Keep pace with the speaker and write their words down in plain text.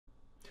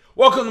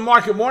Welcome to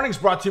Market Mornings,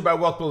 brought to you by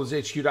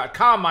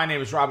WealthBuildersHQ.com. My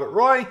name is Robert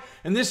Roy,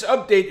 and this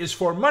update is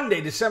for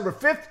Monday, December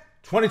 5th,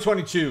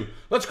 2022.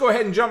 Let's go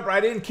ahead and jump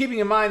right in, keeping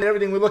in mind that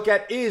everything we look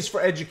at is for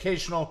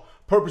educational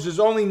purposes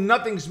only.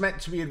 Nothing's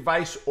meant to be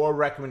advice or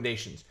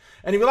recommendations.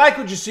 And if you like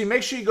what you see,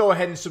 make sure you go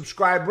ahead and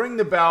subscribe, ring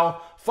the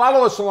bell,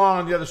 follow us along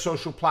on the other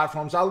social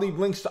platforms. I'll leave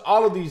links to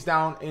all of these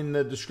down in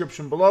the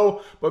description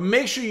below, but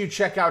make sure you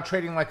check out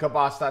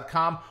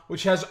TradingLikeABoss.com,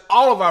 which has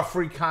all of our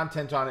free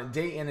content on it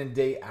day in and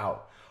day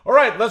out. All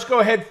right, let's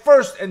go ahead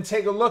first and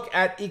take a look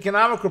at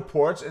economic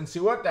reports and see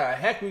what the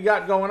heck we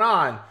got going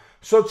on.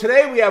 So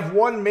today we have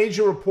one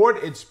major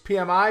report. It's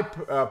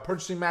PMI,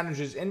 Purchasing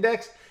Managers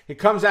Index. It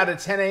comes out at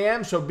 10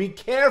 a.m., so be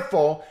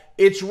careful.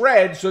 It's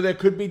red, so there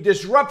could be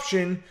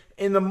disruption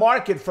in the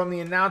market from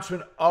the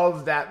announcement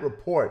of that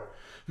report.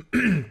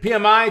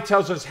 PMI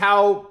tells us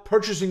how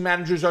purchasing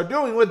managers are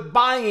doing with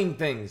buying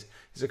things.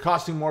 Is it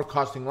costing more,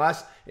 costing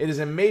less? It is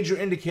a major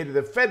indicator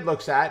the Fed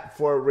looks at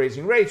for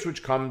raising rates,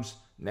 which comes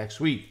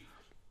next week.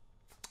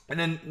 And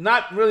then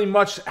not really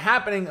much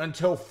happening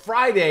until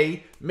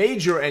Friday,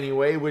 major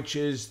anyway, which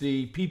is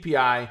the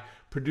PPI,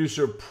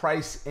 Producer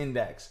Price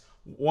Index.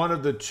 One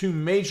of the two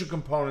major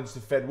components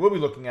the Fed will be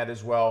looking at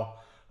as well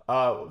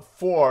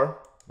for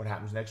what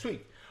happens next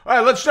week. All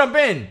right, let's jump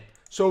in.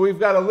 So we've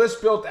got a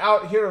list built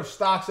out here of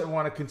stocks that we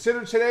want to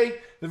consider today.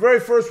 The very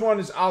first one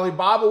is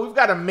Alibaba. We've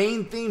got a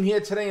main theme here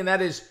today, and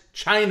that is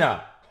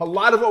China. A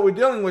lot of what we're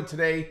dealing with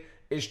today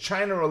is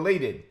China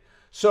related.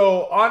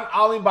 So on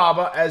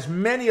Alibaba, as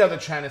many other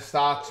China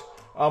stocks,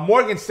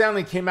 Morgan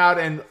Stanley came out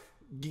and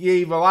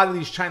gave a lot of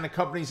these China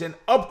companies an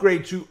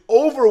upgrade to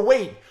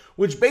overweight,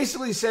 which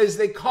basically says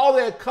they call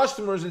their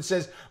customers and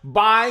says,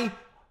 buy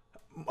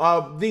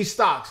these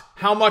stocks.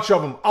 How much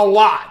of them? A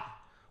lot.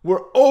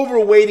 We're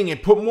overweighting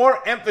it. Put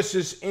more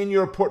emphasis in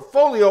your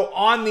portfolio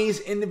on these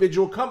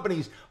individual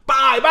companies.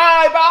 Buy,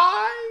 buy,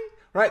 buy.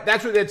 Right?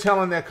 That's what they're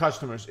telling their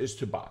customers is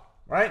to buy.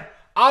 Right?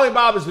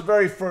 Alibaba is the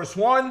very first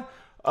one.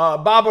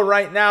 Baba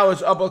right now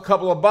is up a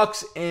couple of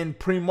bucks in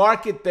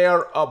pre-market.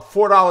 They're up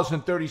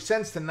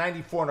 $4.30 to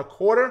 94 and a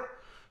quarter.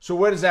 So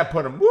where does that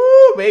put them?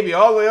 Woo, baby,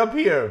 all the way up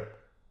here.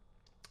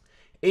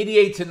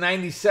 88 to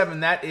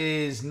 97, that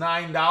is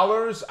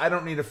 $9. I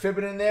don't need a fib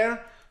in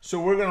there. So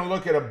we're going to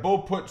look at a bull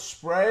put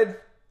spread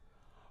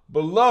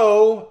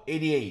below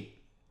 88.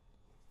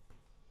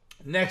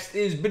 Next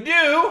is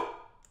BIDU.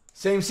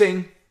 Same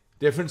thing,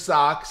 different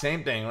stock,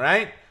 same thing,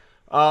 right?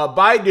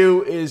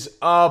 BIDU is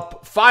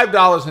up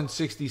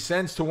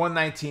 $5.60 to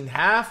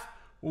 119.5.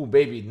 Ooh,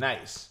 baby,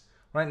 nice.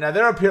 Right now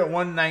they're up here at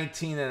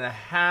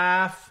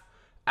 119.5.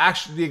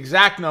 Actually, the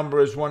exact number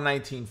is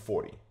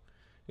 119.40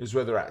 is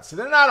where they're at. So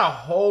they're not a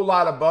whole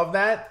lot above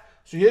that.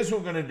 So here's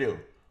what we're going to do.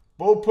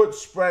 Bull put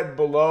spread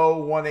below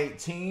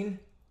 118.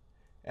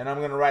 And I'm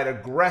going to write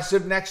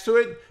aggressive next to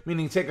it,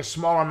 meaning take a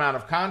smaller amount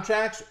of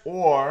contracts,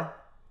 or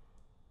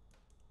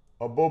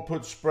a bull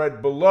put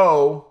spread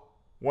below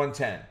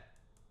 110.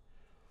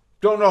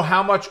 Don't know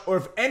how much or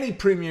if any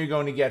premium you're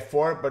going to get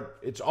for it, but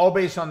it's all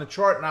based on the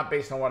chart, not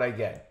based on what I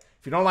get.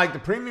 If you don't like the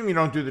premium, you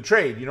don't do the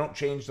trade. You don't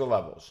change the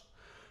levels.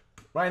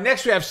 Right,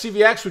 next we have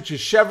CVX, which is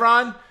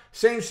Chevron.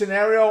 Same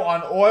scenario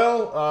on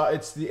oil.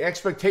 It's the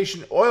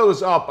expectation. Oil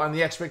is up on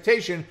the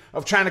expectation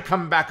of China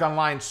coming back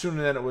online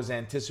sooner than it was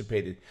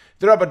anticipated.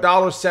 They're up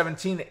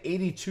 $1.17 to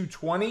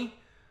 82.20,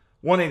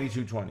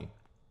 182.20.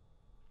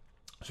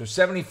 So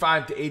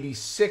 75 to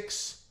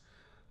 86.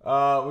 We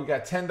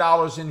got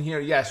 $10 in here.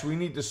 Yes, we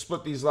need to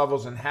split these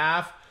levels in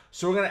half.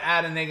 So we're going to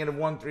add a negative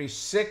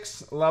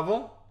 136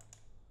 level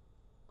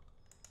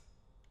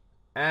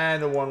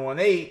and a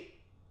 118,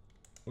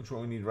 which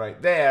one we need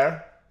right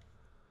there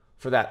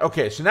for that.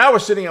 Okay, so now we're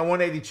sitting at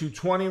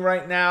 182.20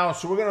 right now.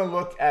 So we're going to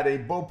look at a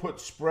bull put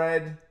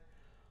spread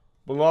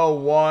below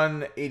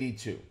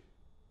 182.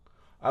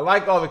 I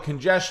like all the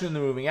congestion, the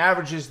moving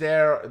averages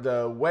there,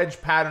 the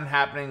wedge pattern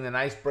happening, the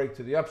nice break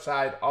to the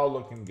upside, all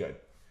looking good.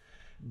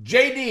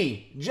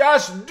 JD,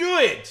 just do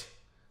it.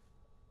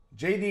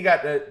 JD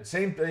got the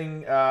same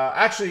thing.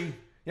 Actually,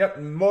 yep,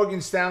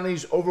 Morgan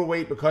Stanley's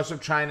overweight because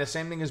of China.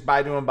 Same thing as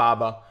BIDU and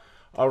Baba.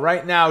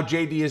 Right now,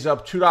 JD is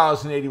up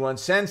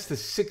 $2.81 to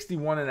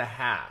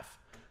 61.5.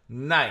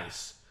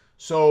 Nice.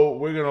 So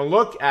we're going to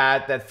look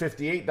at that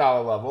 $58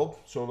 level.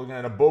 So we're looking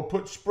at a bull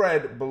put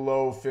spread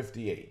below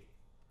 58.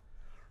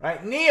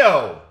 Right,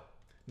 NEO.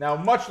 Now,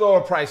 much lower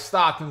price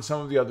stock than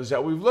some of the others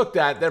that we've looked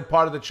at. They're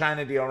part of the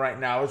China deal right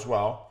now as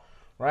well.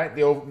 Right,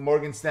 the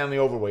Morgan Stanley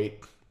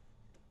overweight.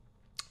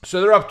 So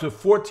they're up to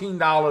 $14,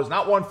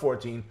 not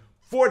 $114,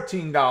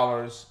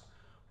 $14,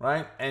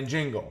 right, and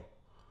jingle.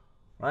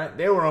 Right,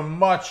 they were a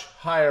much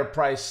higher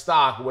price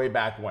stock way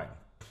back when,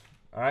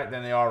 all right,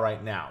 than they are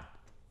right now.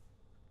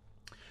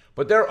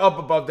 But they're up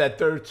above that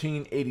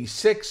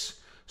 1386.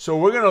 So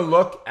we're going to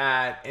look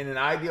at, in an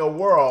ideal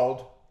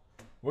world,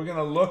 we're going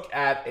to look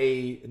at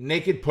a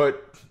naked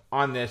put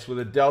on this with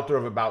a delta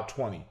of about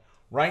 20.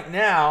 Right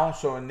now,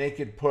 so a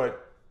naked put,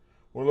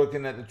 we're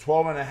looking at the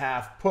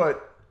 12.5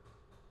 put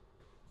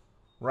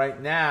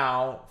right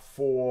now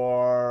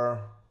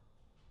for,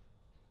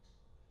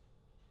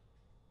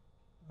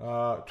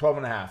 12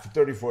 and a half for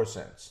 34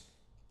 cents.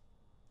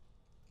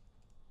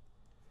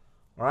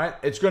 All right,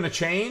 it's going to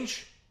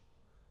change.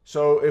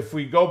 So if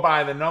we go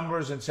by the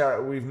numbers and say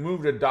we've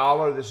moved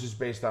 $1, this is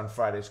based on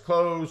Friday's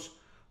close.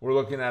 We're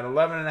looking at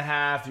 11 and a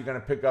half. You're going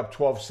to pick up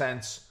 12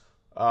 cents,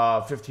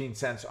 15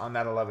 cents on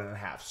that 11 and a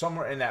half.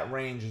 Somewhere in that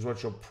range is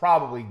what you'll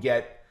probably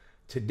get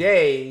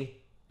today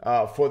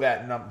for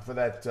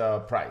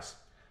that price.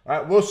 All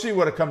right, we'll see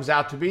what it comes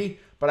out to be,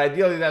 but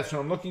ideally that's what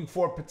I'm looking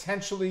for.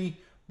 Potentially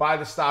buy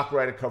the stock,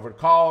 write a covered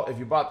call. If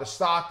you bought the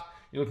stock,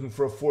 you're looking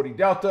for a 40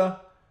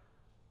 delta.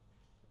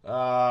 We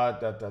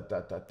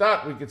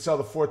could sell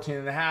the 14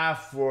 and a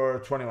half for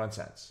 21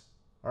 cents.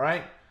 All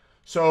right.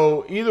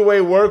 So either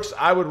way works.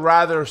 I would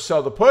rather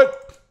sell the put,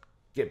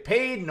 get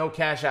paid, no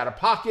cash out of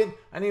pocket.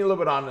 I need a little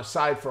bit on the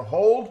side for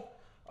hold.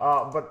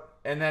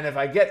 And then if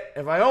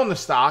I own the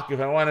stock, if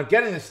I wind up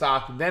getting the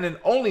stock, then and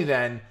only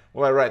then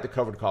will I write the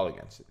covered call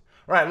against it.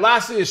 All right.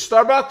 Lastly is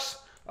Starbucks.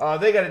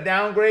 They got a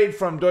downgrade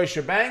from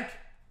Deutsche Bank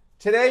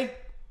today.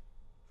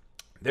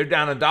 They're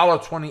down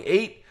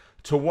 $1.28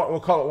 to what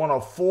we'll call it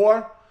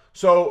 104.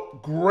 So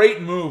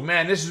great move,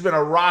 man. This has been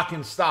a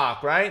rocking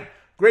stock, right?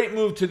 Great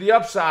move to the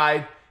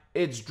upside.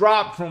 It's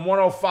dropped from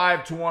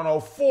 105 to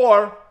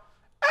 104.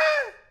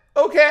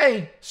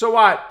 Okay, so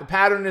what? The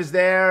pattern is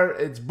there.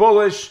 It's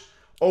bullish.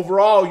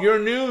 Overall, your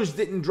news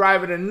didn't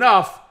drive it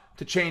enough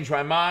to change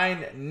my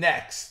mind.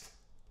 Next.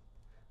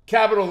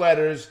 Capital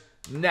letters,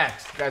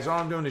 next. Guys, all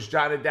I'm doing is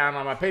jot it down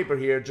on my paper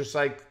here, just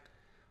like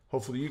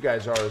hopefully you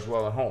guys are as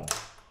well at home.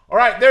 All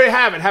right, there you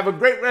have it. Have a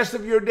great rest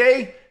of your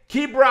day.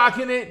 Keep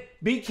rocking it.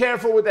 Be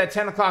careful with that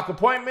 10 o'clock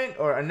appointment,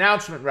 or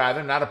announcement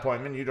rather, not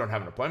appointment. You don't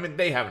have an appointment.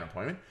 They have an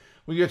appointment.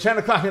 With your 10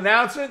 o'clock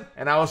announcement,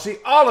 and I will see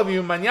all of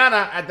you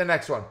mañana at the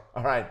next one.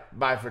 All right,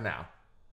 bye for now.